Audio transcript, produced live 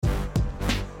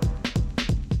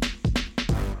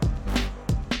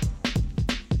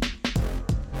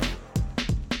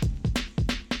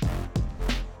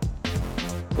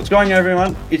What's going on,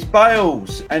 everyone? It's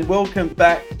Bales, and welcome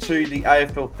back to the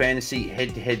AFL Fantasy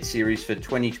Head-to-Head series for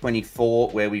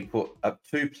 2024, where we put up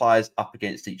two players up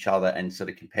against each other and sort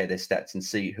of compare their stats and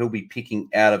see who'll be picking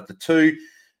out of the two.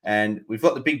 And we've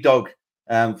got the big dog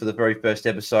for the very first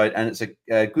episode, and it's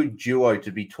a good duo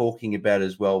to be talking about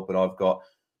as well. But I've got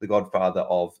the godfather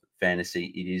of fantasy.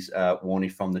 It is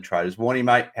Warnie from the Traders. Warnie,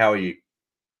 mate, how are you?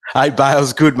 Hey,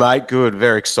 Bales, good, mate. Good.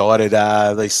 Very excited.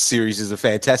 This series is a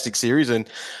fantastic series, and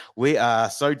we are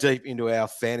so deep into our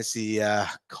fantasy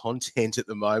content at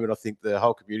the moment. I think the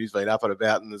whole community's been up and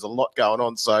about, and there's a lot going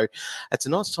on. So it's a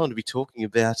nice time to be talking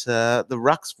about the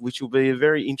rucks, which will be a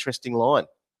very interesting line.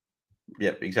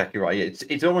 Yep, exactly right. Yeah,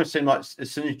 it's almost seemed like as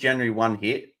soon as January 1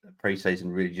 hit, the preseason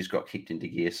really just got kicked into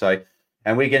gear. So,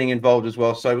 and we're getting involved as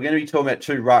well. So we're going to be talking about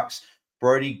two rucks.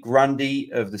 Brodie,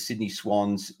 Grundy of the Sydney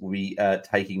Swans will be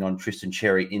taking on Tristan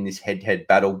Xerri in this head-to-head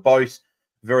battle. Both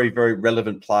very, very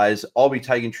relevant players. I'll be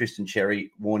taking Tristan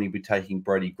Xerri. Warnie will be taking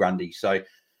Brodie, Grundy. So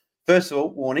first of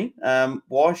all, Warnie,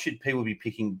 why should people be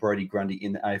picking Brodie, Grundy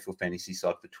in the AFL fantasy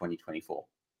side for 2024?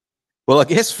 Well, I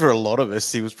guess for a lot of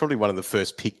us, he was probably one of the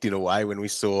first picked in a way when we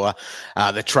saw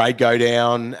the trade go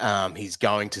down. He's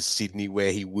going to Sydney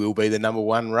where he will be the number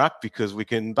one ruck because we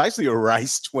can basically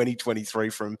erase 2023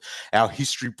 from our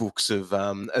history books of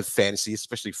fantasy,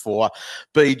 especially for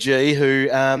BG, who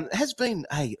has been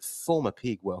a former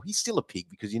pig. Well, he's still a pig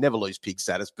because you never lose pig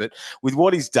status, but with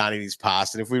what he's done in his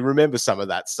past, and if we remember some of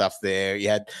that stuff there, he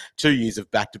had 2 years of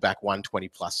back-to-back 120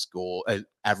 plus score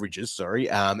averages,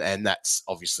 and that's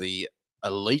obviously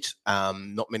elite.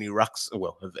 Not many rucks,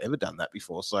 have ever done that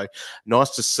before. So nice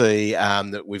to see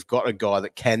that we've got a guy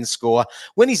that can score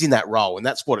when he's in that role, and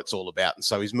that's what it's all about. And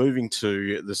so he's moving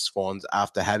to the Swans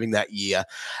after having that year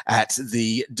at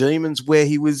the Demons where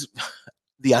he was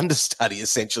the understudy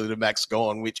essentially to Max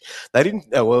Gawn, which they didn't.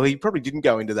 Well, he probably didn't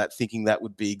go into that thinking that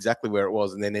would be exactly where it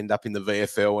was, and then end up in the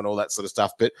VFL and all that sort of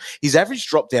stuff. But his average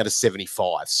dropped down to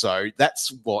 75, so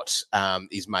that's what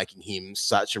is making him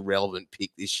such a relevant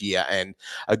pick this year, and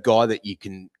a guy that you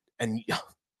can. And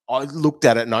I looked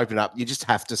at it and opened up. You just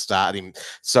have to start him.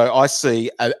 So I see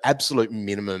an absolute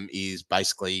minimum is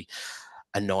basically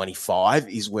a 95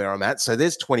 is where I'm at. So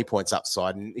there's 20 points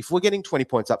upside. And if we're getting 20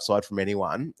 points upside from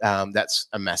anyone, that's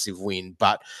a massive win.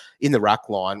 But in the ruck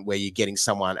line where you're getting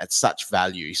someone at such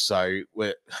value, so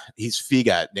his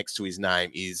figure next to his name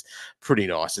is pretty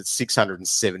nice. It's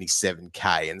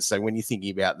 677K. And so when you're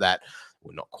thinking about that,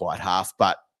 well, not quite half,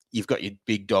 but you've got your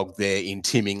big dog there in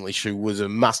Tim English, who was a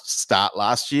must start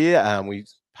last year. We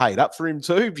paid up for him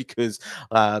too because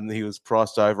he was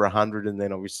priced over 100 and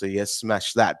then obviously has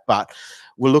smashed that. But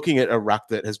we're looking at a ruck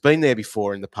that has been there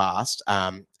before in the past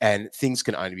and things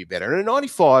can only be better. And a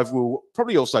 95 will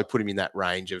probably also put him in that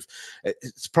range of,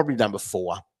 it's probably number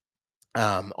 4.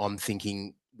 I'm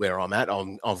thinking where I'm at.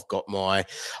 I've got I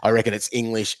reckon it's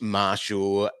English,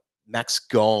 Marshall, Max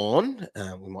Gawn.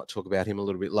 We might talk about him a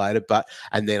little bit later,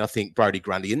 and then I think Brodie,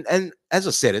 Grundy. And as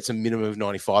I said, it's a minimum of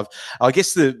 95. I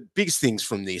guess the biggest things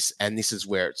from this, and this is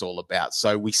where it's all about.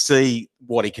 So we see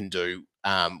what he can do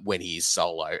when he is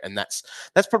solo, and that's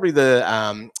probably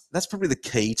the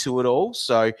key to it all.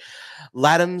 So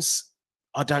Laddams,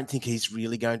 I don't think he's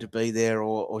really going to be there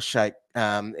or shake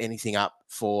anything up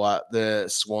for the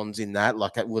Swans in that.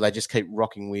 Like, will they just keep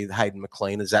rocking with Hayden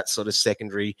McLean as that sort of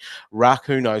secondary ruck?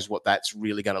 Who knows what that's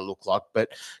really going to look like? But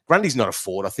Grundy's not a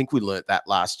forward. I think we learnt that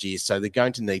last year. So they're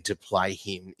going to need to play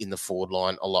him in the forward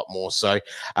line a lot more. So,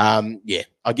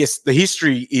 I guess the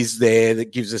history is there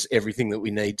that gives us everything that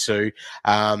we need to.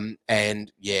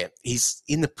 He's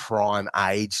in the prime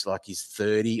age, like he's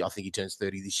 30. I think he turns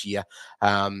 30 this year.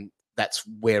 That's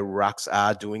where rucks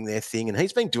are doing their thing. And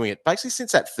he's been doing it basically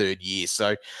since that third year.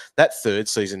 So that third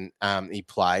season he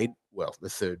played, the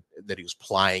third that he was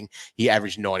playing, he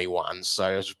averaged 91.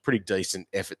 So it was a pretty decent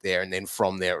effort there. And then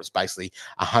from there, it was basically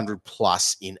 100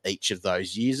 plus in each of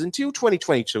those years until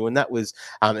 2022. And that was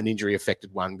an injury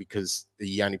affected one because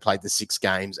he only played the 6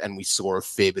 games and we saw a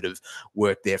fair bit of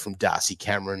work there from Darcy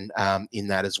Cameron in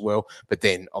that as well. But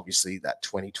then obviously that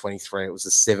 2023, it was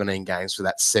the 17 games for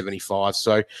that 75.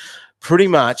 So pretty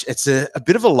much it's a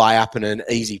bit of a layup and an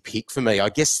easy pick for me. I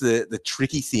guess the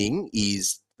tricky thing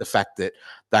is the fact that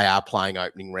they are playing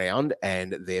opening round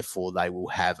and therefore they will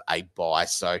have a bye.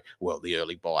 So, the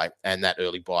early bye, and that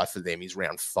early bye for them is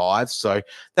round 5. So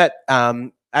that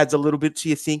adds a little bit to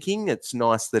your thinking. It's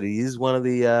nice that it is one of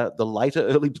the later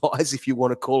early buys, if you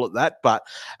want to call it that. But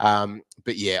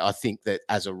yeah, I think that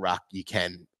as a ruck, you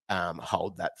can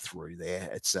hold that through there.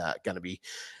 It's going to be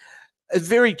a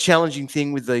very challenging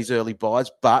thing with these early buys,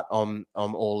 but I'm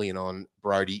all in on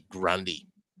Brodie, Grundy.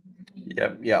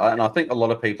 Yeah, and I think a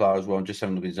lot of people are as well. And just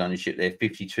having a look at his ownership there,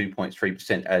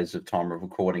 52.3% as of time of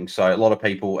recording. So a lot of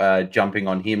people jumping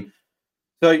on him.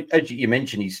 So as you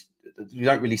mentioned, you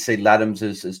don't really see Laddams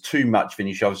as too much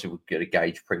finish. Obviously, we'll get a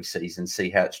gauge pre-season, see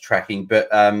how it's tracking. But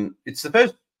it's the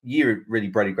first year really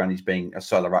Brodie Grundy's been a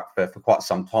solo ruck for quite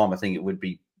some time. I think it would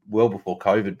be well before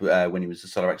COVID when he was a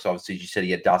solo ruck. So obviously, as you said,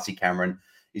 he had Darcy Cameron.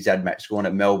 He's had Max Gawn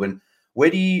at Melbourne. Where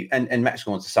do you and Max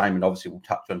Gawn's the same, and obviously we'll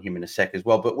touch on him in a sec as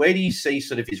well. But where do you see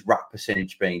sort of his ruck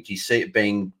percentage being? Do you see it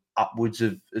being upwards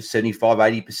of 75,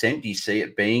 80%? Do you see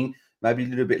it being maybe a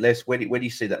little bit less? Where do you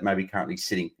see that maybe currently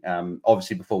sitting?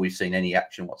 Obviously, before we've seen any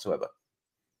action whatsoever.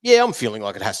 Yeah, I'm feeling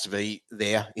like it has to be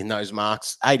there in those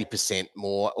marks. 80%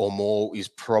 more is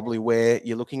probably where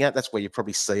you're looking at. That's where you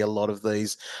probably see a lot of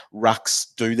these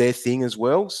rucks do their thing as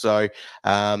well. So,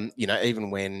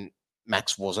 even when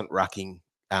Max wasn't rucking,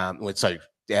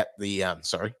 at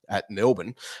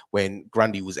Melbourne, when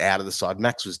Grundy was out of the side,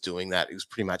 Max was doing that. It was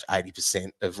pretty much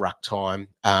 80% of ruck time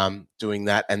doing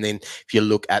that. And then if you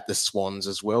look at the Swans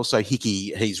as well, so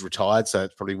Hickey, he's retired, so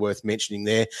it's probably worth mentioning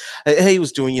there. He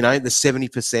was doing, the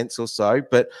 70% or so,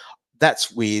 but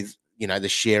that's with, the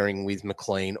sharing with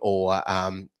McLean or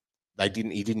he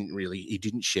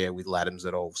didn't share with Laddams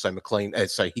at all. So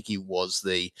Hickey was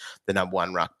the number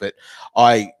one ruck, but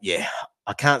I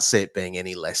can't see it being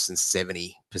any less than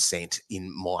 70%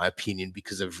 in my opinion,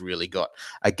 because they've really got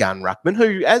a gun ruckman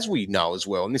who, as we know as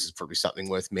well, and this is probably something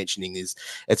worth mentioning, is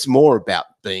it's more about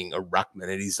being a ruckman.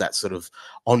 It is that sort of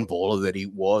on-baller that he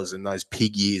was, and those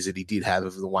pig years that he did have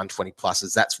of the 120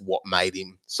 pluses. That's what made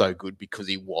him so good, because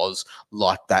he was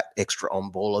like that extra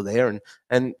on-baller there.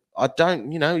 And I don't,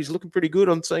 he's looking pretty good.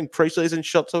 I'm seeing preseason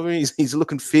shots of him. He's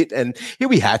looking fit, and he'll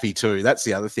be happy too. That's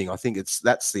the other thing. I think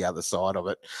that's the other side of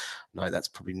it. No, that's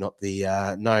probably not the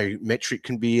no metric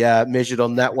can be measured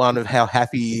on that one of how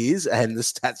happy he is and the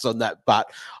stats on that. But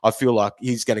I feel like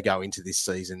he's going to go into this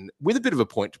season with a bit of a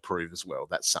point to prove as well.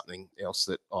 That's something else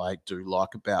that I do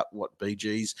like about what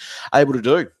BG's able to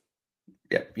do.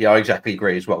 Yeah, I exactly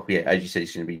agree as well. Yeah, as you said,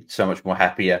 he's going to be so much more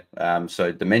happier.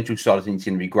 So the mental side of things is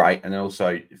going to be great, and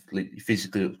also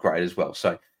physically looks great as well.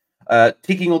 So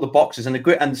ticking all the boxes,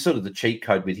 and sort of the cheat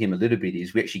code with him a little bit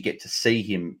is we actually get to see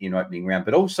him in opening round,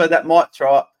 but also that might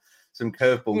throw up some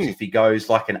curveballs. If he goes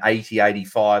like an 80,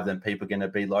 85, then people are going to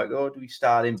be like, oh, do we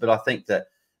start him? But I think that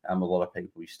a lot of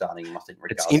people will be starting him, I think,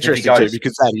 regardless. It's interesting too,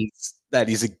 because that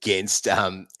is against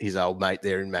his old mate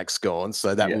there in Max Gawn.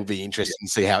 So that will be interesting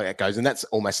to see how it goes. And that's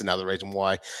almost another reason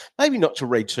why maybe not to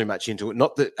read too much into it.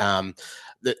 Not that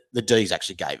the D's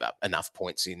actually gave up enough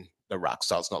points in the ruck,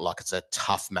 so it's not like it's a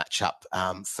tough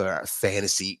matchup for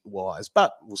fantasy wise,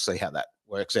 but we'll see how that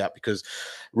works out, because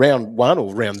round one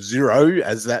or round zero,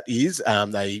 as that is,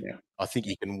 I think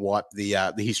you can wipe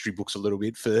the history books a little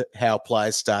bit for how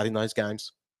players start in those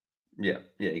games. Yeah,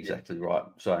 exactly right.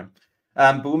 So,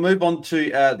 but we'll move on to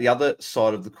the other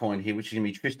side of the coin here, which is going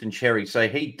to be Tristan Xerri. So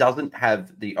he doesn't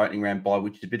have the opening round bye,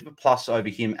 which is a bit of a plus over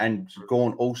him, and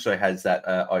Gawn also has that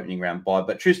opening round bye.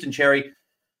 But Tristan Xerri,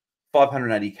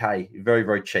 580k, very,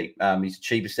 very cheap. He's the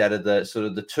cheapest out of the sort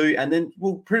of the two, and then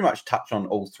we'll pretty much touch on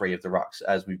all three of the rucks,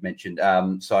 as we've mentioned.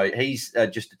 So he's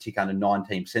just a tick under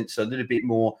 19%, so a little bit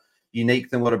more unique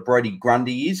than what a Brodie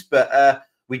Grundy is, but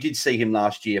we did see him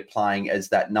last year playing as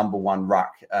that number one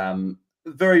ruck.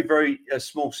 Very, very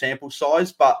small sample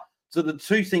size, but so the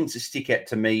two things that stick out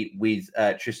to me with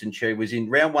Tristan Xerri was in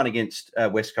round one against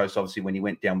West Coast, obviously, when he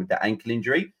went down with the ankle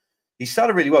injury. He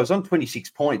started really well. He was on 26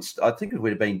 points. I think it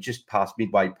would have been just past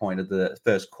midway point of the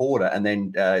first quarter, and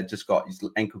then just got his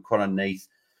ankle caught underneath,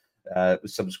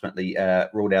 was subsequently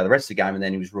ruled out of the rest of the game, and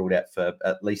then he was ruled out for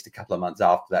at least a couple of months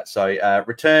after that. So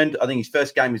returned, I think his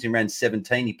first game was in round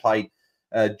 17. He played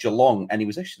Geelong, and he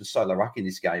was actually the solo ruck in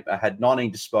this game. Had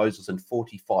 19 disposals and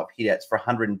 45 hitouts for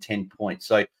 110 points.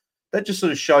 So that just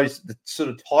sort of shows the sort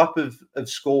of type of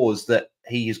scores that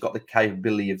he has got the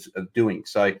capability of doing.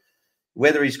 So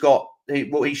whether he's got,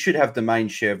 he should have the main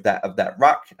share of that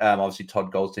ruck. Obviously,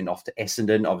 Todd Goldstein off to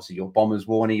Essendon. Obviously, your Bombers,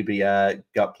 Warney, will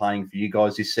be playing for you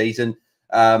guys this season.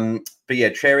 But yeah,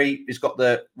 Xerri has got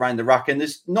the reign the ruck, and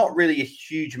there's not really a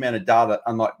huge amount of data,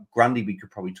 unlike Grundy, we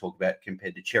could probably talk about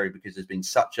compared to Xerri, because there's been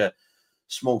such a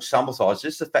small sample size.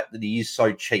 Just the fact that he is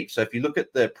so cheap. So if you look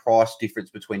at the price difference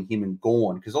between him and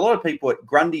Gawn, because a lot of people,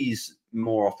 Grundy is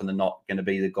more often than not going to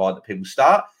be the guy that people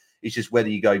start. It's just whether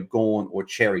you go Gawn or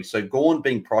Xerri. So Gawn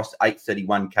being priced at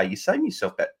 831k, you're saving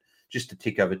yourself about just a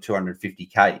tick over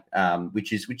 250k,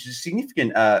 which is a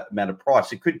significant amount of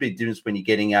price. It could be the difference when you're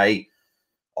getting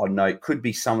I don't know, it could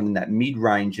be someone in that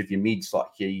mid-range of your mids, like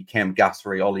your Cam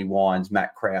Guthrie, Ollie Wines,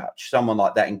 Matt Crouch, someone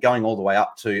like that, and going all the way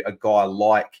up to a guy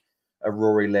like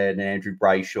Rory Laird and Andrew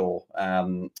Brayshaw,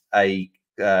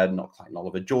 not Clayton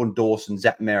Oliver, Jordan Dawson,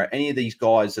 Zach Merritt, any of these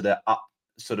guys that are up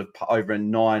sort of over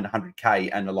 900K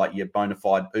and are like your bona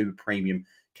fide uber premium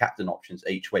captain options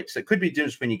each week. So it could be a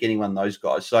difference when you're getting one of those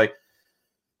guys. So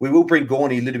we will bring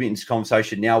Gorney a little bit into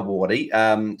conversation now, Wardy.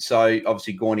 So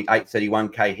obviously Gorney,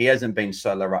 831K. He hasn't been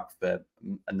solo ruck for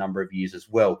a number of years as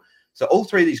well. So all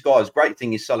three of these guys, great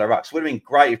thing is solo rucks. Would have been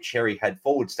great if Xerri had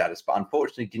forward status, but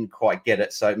unfortunately didn't quite get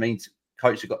it. So it means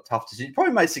coach have got tough decisions.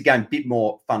 Probably makes the game a bit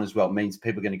more fun as well. It means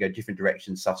people are going to go different directions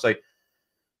and stuff. So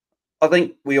I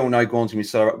think we all know Gawn's going to be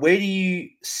solo ruck. Where do you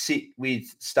sit with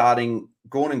starting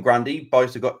Gawn and Grundy?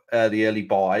 Both have got the early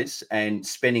buys and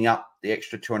spending up the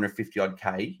extra 250-odd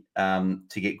K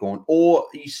to get Gawn? Or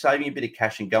are you saving a bit of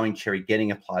cash and going Xerri,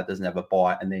 getting a player that doesn't have a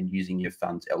buy, and then using your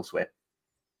funds elsewhere?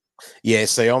 Yeah,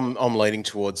 so I'm leaning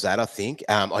towards that, I think.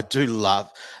 I do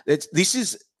love it. This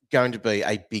is going to be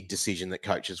a big decision that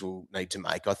coaches will need to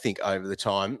make, I think, over the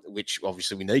time, which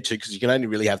obviously we need to because you can only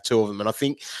really have two of them. And I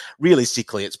think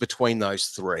realistically it's between those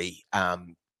three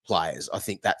players. I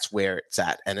think that's where it's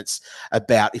at. And it's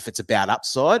about, if it's about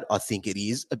upside, I think it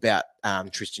is about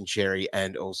Tristan Xerri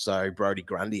and also Brodie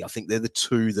Grundy. I think they're the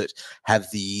two that have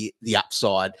the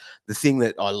upside. The thing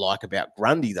that I like about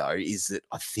Grundy, though, is that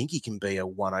I think he can be a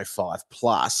 105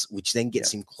 plus, which then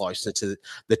gets him closer to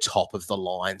the top of the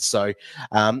line. So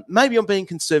maybe I'm being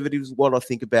conservative with what I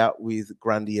think about with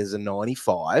Grundy as a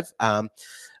 95.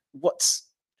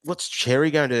 What's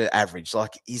Xerri going to average?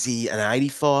 Like, is he an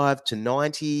 85 to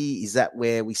 90? Is that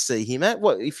where we see him at?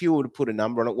 What if you were to put a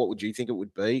number on it? What would you think it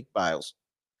would be, Bales?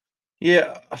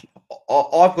 Yeah,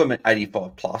 I've got him at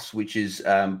 85 plus, which is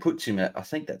puts him at, I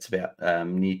think that's about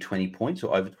near 20 points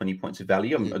or over 20 points of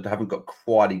value. I haven't got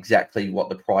quite exactly what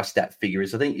the price stat figure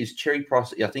is. I think is Xerri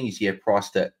price. I think he's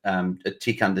priced at a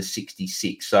tick under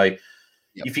 66. So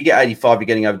if you get 85, you're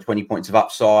getting over 20 points of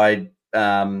upside.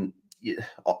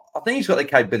 I think he's got the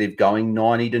capability of going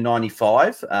 90 to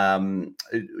 95 in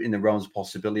the realms of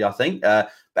possibility, I think.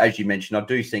 But as you mentioned, I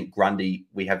do think Grundy,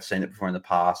 we have seen it before in the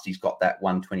past. He's got that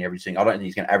 120 everything. I don't think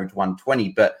he's going to average 120,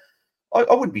 but I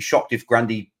wouldn't be shocked if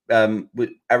Grundy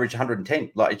would average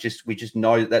 110. Like, we just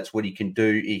know that that's what he can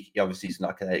do. He obviously is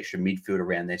like an extra midfield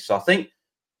around there. So I think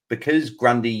because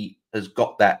Grundy has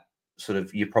got that sort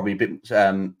of, you're probably a bit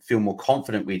feel more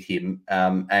confident with him.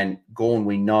 And Gawn,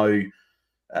 we know,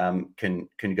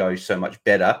 can go so much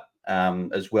better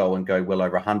as well and go well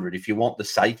over 100. If you want the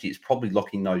safety, it's probably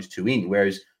locking those two in.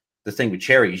 Whereas the thing with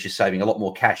Xerri is you're saving a lot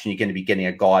more cash and you're going to be getting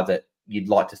a guy that you'd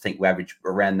like to think will average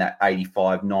around that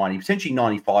 85, 90, potentially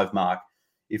 95 mark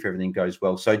if everything goes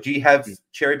well. So do you have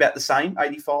Xerri about the same,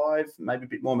 85, maybe a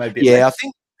bit more, maybe a bit less?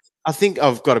 I think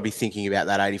I've got to be thinking about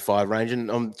that 85 range, and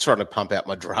I'm trying to pump out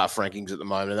my draft rankings at the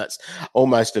moment, and that's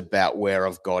almost about where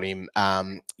I've got him.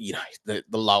 The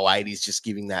low 80s, just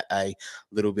giving that a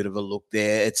little bit of a look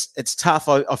there. It's tough.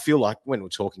 I feel like when we're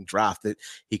talking draft that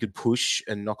he could push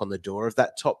and knock on the door of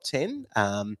that top 10.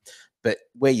 But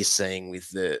where you're seeing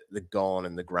with the Gawn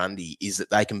and the Grundy is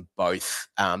that they can both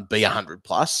be 100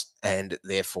 plus, and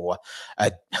therefore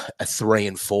a 3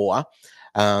 and 4.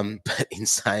 But in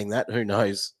saying that, who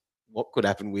knows what could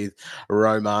happen with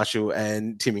Rowe Marshall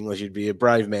and Tim English? You'd be a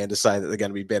brave man to say that they're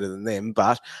going to be better than them,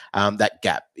 but that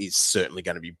gap is certainly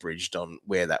going to be bridged on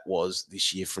where that was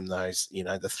this year from those,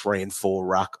 the 3 and 4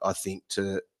 ruck, I think,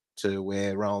 to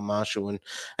where Rowe Marshall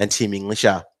and Tim English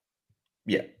are.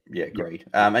 Yeah, agreed.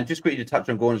 And just quickly to touch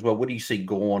on Gawn as well, what do you see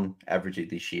Gawn averaging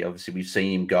this year? Obviously, we've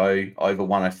seen him go over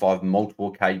 105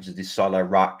 multiple occasions this solo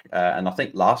ruck. And I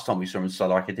think last time we saw him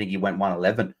solo ruck, I think he went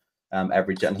 111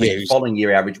 average. And I think the following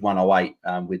year averaged 108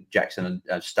 with Jackson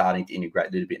starting to integrate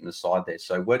a little bit in the side there.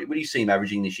 So what do you see him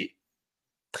averaging this year?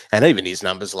 And even his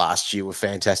numbers last year were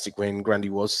fantastic when Grundy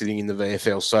was sitting in the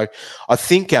VFL. So I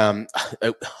think I'm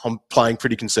playing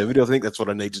pretty conservative. I think that's what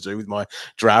I need to do with my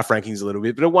draft rankings a little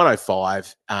bit. But a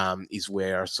 105 is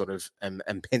where I sort of am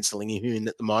penciling him in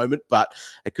at the moment. But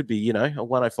it could be, a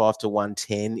 105 to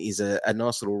 110 is a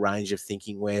nice little range of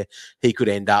thinking where he could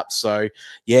end up. So,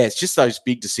 yeah, it's just those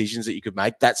big decisions that you could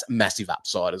make. That's massive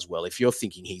upside as well. If you're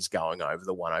thinking he's going over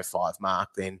the 105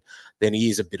 mark, then he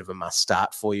is a bit of a must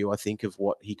start for you, I think, of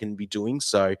what he can be doing.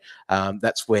 So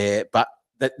that's where, but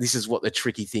this is what the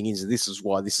tricky thing is. And this is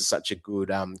why this is such a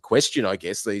good question, I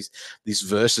guess, this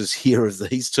versus here of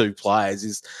these two players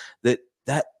is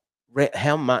that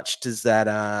how much does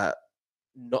that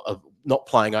not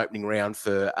playing opening round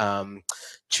for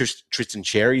Tristan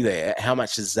Xerri there, how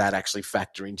much does that actually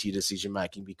factor into your decision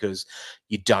making? Because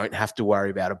you don't have to worry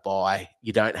about a buy.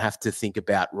 You don't have to think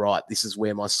about, right, this is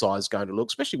where my side is going to look,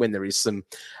 especially when there is some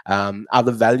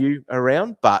other value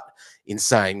around. But in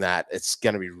saying that, it's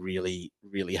going to be really,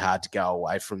 really hard to go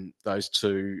away from those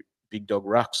two big dog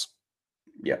rucks.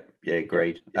 Yeah,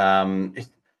 agreed. It's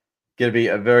going to be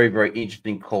a very, very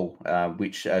interesting call,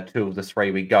 which two of the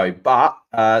three we go. But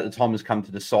the time has come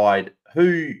to decide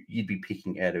who you'd be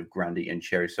picking out of Grundy and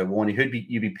Xerri. So, Warnie,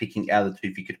 you'd be picking out of the two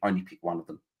if you could only pick one of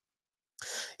them?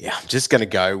 Yeah, I'm just going to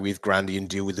go with Grundy and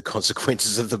deal with the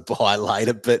consequences of the buy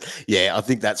later. But yeah, I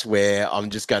think that's where I'm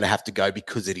just going to have to go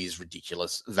because it is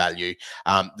ridiculous value.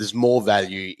 There's more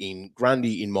value in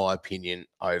Grundy, in my opinion,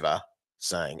 over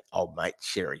saying old mate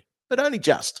Xerri, but only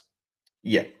just.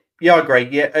 Yeah, I agree.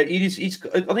 Yeah, it is.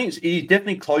 I think it is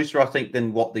definitely closer, I think,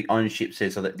 than what the ownership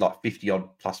says. So that like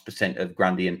 50% of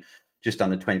Grundy and just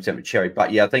under 20% of Xerri.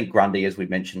 But yeah, I think Grundy, as we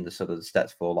mentioned, the sort of the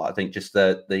stats for, like, I think just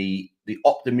the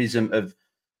optimism of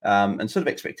and sort of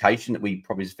expectation that we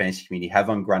probably as a fantasy community have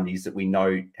on Grundy is that we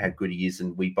know how good he is,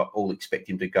 and we all expect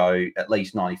him to go at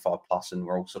least 95 plus, and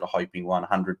we're all sort of hoping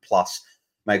 100 plus,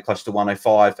 maybe close to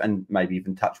 105, and maybe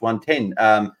even touch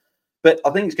 110. But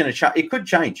I think it's going to change. It could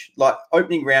change. Like,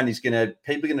 opening round people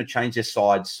are going to change their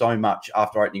side so much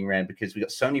after opening round because we've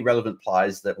got so many relevant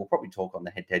players that we'll probably talk on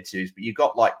the head-to-head series. But you've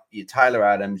got like your Taylor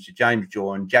Adams, your James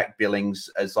Jordan, Jack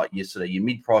Billings as like your sort of your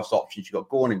mid-price options. You've got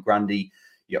Gawn and Grundy.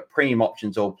 You got premium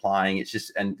options all playing. It's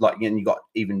just, and like, again, you got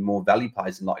even more value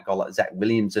players than like a guy like Zach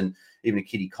Williams and even a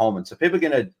Kitty Coleman. So people are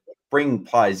going to bring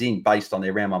players in based on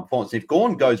their round one performance. If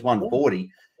Gawn goes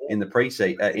 140 in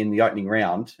the in the opening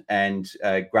round, and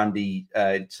Grundy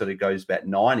sort of goes about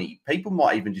 90, people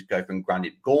might even just go from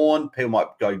Grundy to Gawn. People might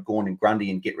go Gawn and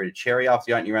Grundy and get rid of Xerri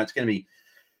after the opening round. It's going to be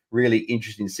really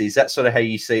interesting to see. Is that sort of how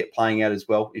you see it playing out as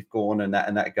well? If Gawn and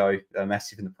that go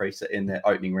massive in the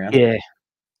opening round? Yeah.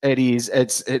 It is.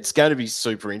 It's going to be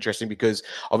super interesting because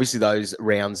obviously those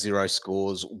round zero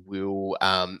scores will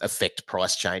affect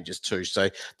price changes too. So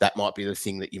that might be the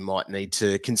thing that you might need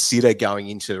to consider going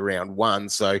into round one.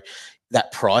 So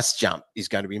that price jump is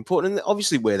going to be important, and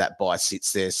obviously where that buy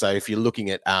sits there. So if you're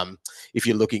looking at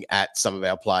some of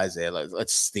our players there,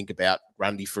 let's think about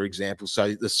Grundy, for example.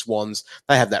 So the Swans,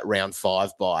 they have that round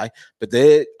 5 buy, but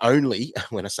they're only,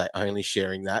 when I say only,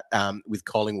 sharing that with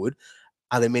Collingwood.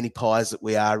 Are there many pies that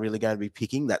we are really going to be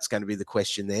picking? That's going to be the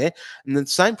question there. And then the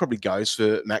same probably goes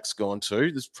for Max Gawn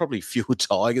too. There's probably fewer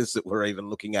Tigers that we're even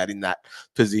looking at in that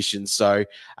position. So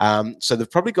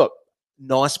they've probably got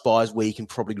nice buys where you can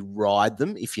probably ride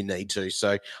them if you need to.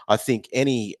 So I think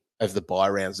any of the buy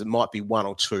rounds, there might be one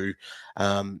or two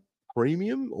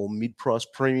premium or mid-price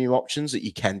premium options that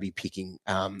you can be picking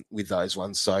with those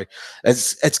ones. So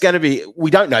it's going to be,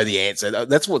 we don't know the answer.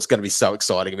 That's what's going to be so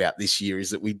exciting about this year, is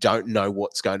that we don't know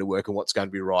what's going to work and what's going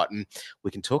to be right. And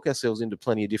we can talk ourselves into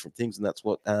plenty of different things. And that's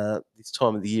what this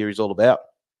time of the year is all about.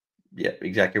 Yeah,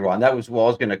 exactly right. And that was what I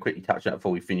was going to quickly touch on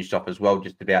before we finished off as well,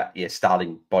 just about,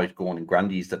 starting both Gawn and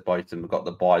Grundy, that both of them have got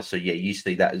the buys. So yeah, you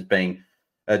see that as being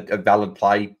a valid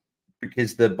play,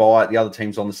 because the other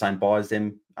teams on the same buy as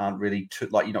them aren't really you're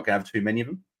not going to have too many of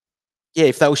them. Yeah,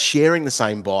 if they were sharing the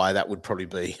same buy, that would probably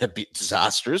be a bit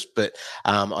disastrous. But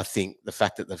I think the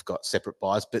fact that they've got separate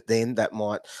buys, but then that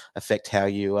might affect how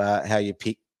you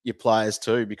pick your players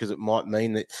too, because it might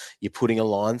mean that you're putting a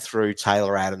line through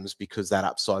Taylor Adams because that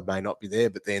upside may not be there.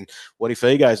 But then what if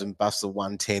he goes and busts the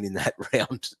 110 in that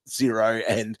round zero,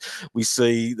 and we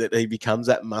see that he becomes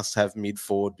that must-have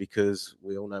mid-forward, because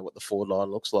we all know what the forward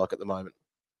line looks like at the moment.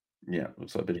 Yeah,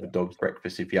 looks like a bit of a dog's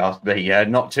breakfast, if you ask me.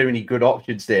 Not too many good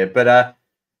options there, but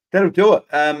that'll do it.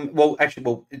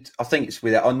 I think it's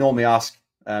with that. I normally ask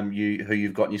you who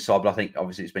you've got in your side, but I think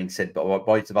obviously it's been said, but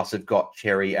both of us have got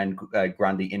Xerri and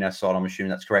Grundy in our side. I'm assuming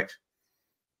that's correct.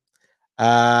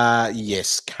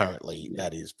 Yes, currently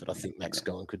that is, but I think Max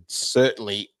Gawn could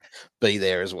certainly be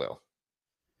there as well.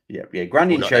 Yeah.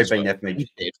 Grundy and Xerri being there for me.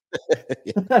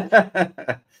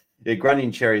 Yeah, Grundy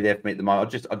and Xerri there for me at the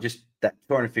moment. I just that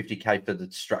 250k for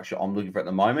the structure I'm looking for at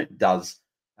the moment does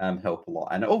help a lot,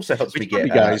 and it also helps me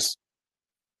get.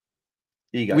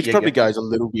 Which probably goes a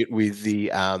little bit with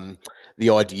the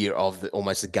idea of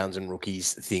almost the guns and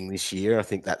rookies thing this year. I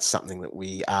think that's something that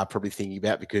we are probably thinking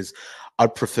about, because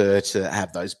I'd prefer to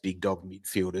have those big dog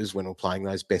midfielders when we're playing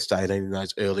those best 18 in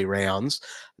those early rounds.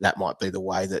 That might be the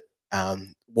way that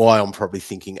why I'm probably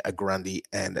thinking a Grundy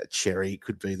and a Xerri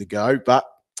could be the go. But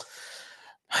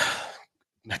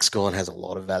Max Gawn has a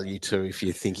lot of value too if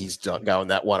you think he's going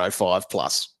that 105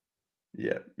 plus.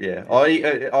 Yeah. I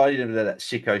even had that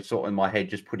sicko sort in my head,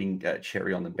 just putting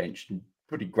Xerri on the bench and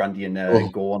putting Grundy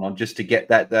and Gorn on just to get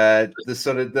that the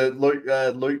sort of the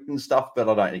loot and stuff. But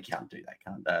I don't. You can't do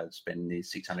that. Can't spend near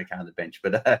 600k on the bench.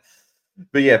 But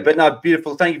no,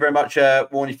 beautiful. Thank you very much,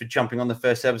 Warnie, for jumping on the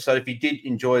first episode. If you did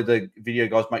enjoy the video,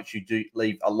 guys, make sure you do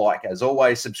leave a like as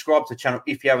always. Subscribe to the channel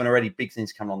if you haven't already. Big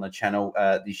things coming on the channel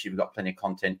this year. We've got plenty of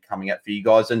content coming out for you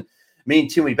guys. And me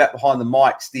and Tim will be back behind the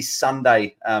mics this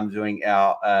Sunday doing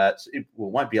our, it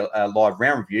won't be a live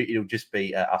round review. It'll just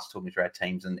be us talking through our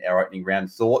teams and our opening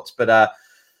round thoughts. But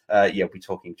we'll be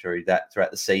talking through that throughout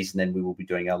the season. Then we will be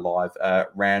doing our live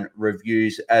round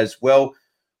reviews as well.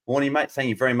 Warnie, mate, thank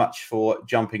you very much for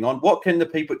jumping on. What can the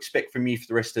people expect from you for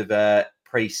the rest of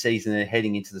pre-season and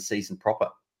heading into the season proper?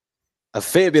 A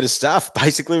fair bit of stuff.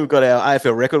 Basically, we've got our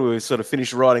AFL record. We've sort of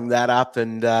finished writing that up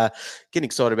and getting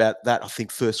excited about that. I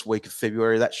think first week of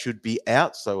February, that should be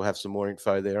out. So we'll have some more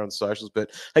info there on socials. But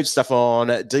heaps of stuff on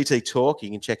DT Talk. You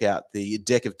can check out the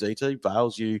deck of DT.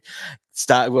 Bales, you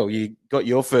got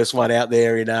your first one out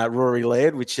there in Rory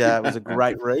Laird, which was a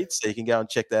great read. So you can go and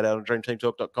check that out on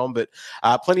dreamteamtalk.com. But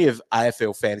plenty of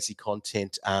AFL fantasy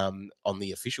content on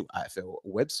the official AFL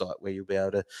website where you'll be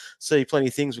able to see plenty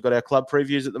of things. We've got our club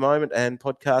previews at the moment and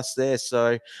podcasts there.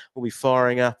 So we'll be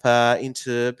firing up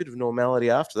into a bit of normality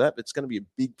after that. But it's going to be a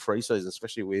big preseason,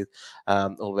 especially with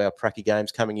all of our pracky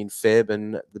games coming in Feb.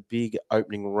 And the big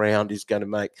opening round is going to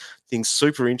make things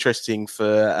super interesting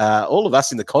for all of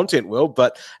us in the content world.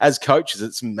 But as coaches,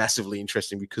 it's massively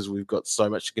interesting because we've got so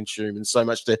much to consume and so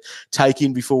much to take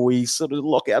in before we sort of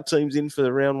lock our teams in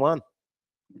for round one.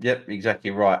 Yep, exactly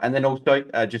right. And then also,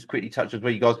 just quickly touch as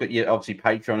well, you guys got your obviously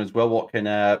Patreon as well. What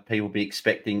can people be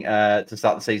expecting to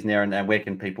start the season there, and where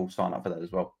can people sign up for that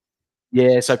as well?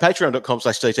 Yeah, so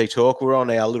patreon.com/DT Talk. We're on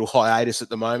our little hiatus at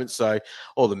the moment. So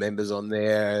all the members on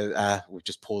there, we've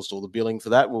just paused all the billing for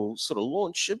that. We'll sort of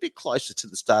launch a bit closer to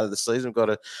the start of the season. We've got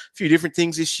a few different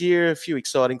things this year, a few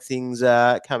exciting things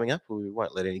coming up. We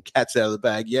won't let any cats out of the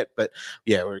bag yet, but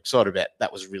yeah, we're excited about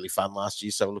that. Was really fun last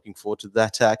year. So we're looking forward to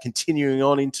that continuing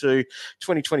on into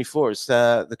 2024. It's,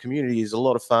 the community is a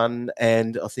lot of fun.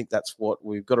 And I think that's what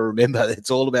we've got to remember.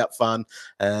 It's all about fun.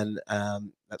 And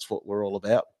that's what we're all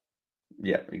about.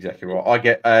 Yeah, exactly right. I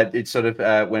get it's sort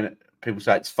of when people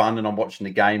say it's fun and I'm watching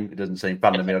the game, it doesn't seem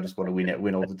fun to me. I just want to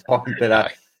win all the time.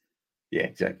 But yeah,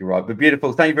 exactly right. But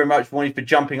beautiful. Thank you very much, Warnie, for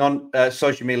jumping on.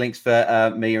 Social media links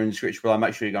for me are in the description below.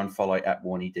 Make sure you go and follow at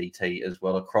WarnieDT as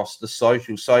well across the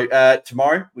socials. So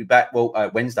tomorrow we're back. Well,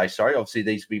 Wednesday. Sorry. Obviously,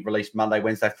 these will be released Monday,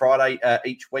 Wednesday, Friday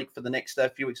each week for the next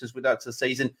few weeks as we go to the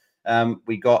season.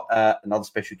 We got another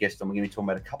special guest on. We're going to be talking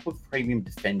about a couple of premium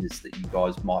defenders that you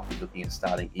guys might be looking at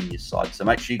starting in your side. So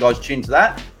make sure you guys tune to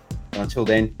that. And until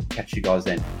then, catch you guys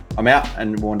then. I'm out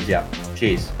and Warnie's out.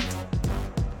 Cheers.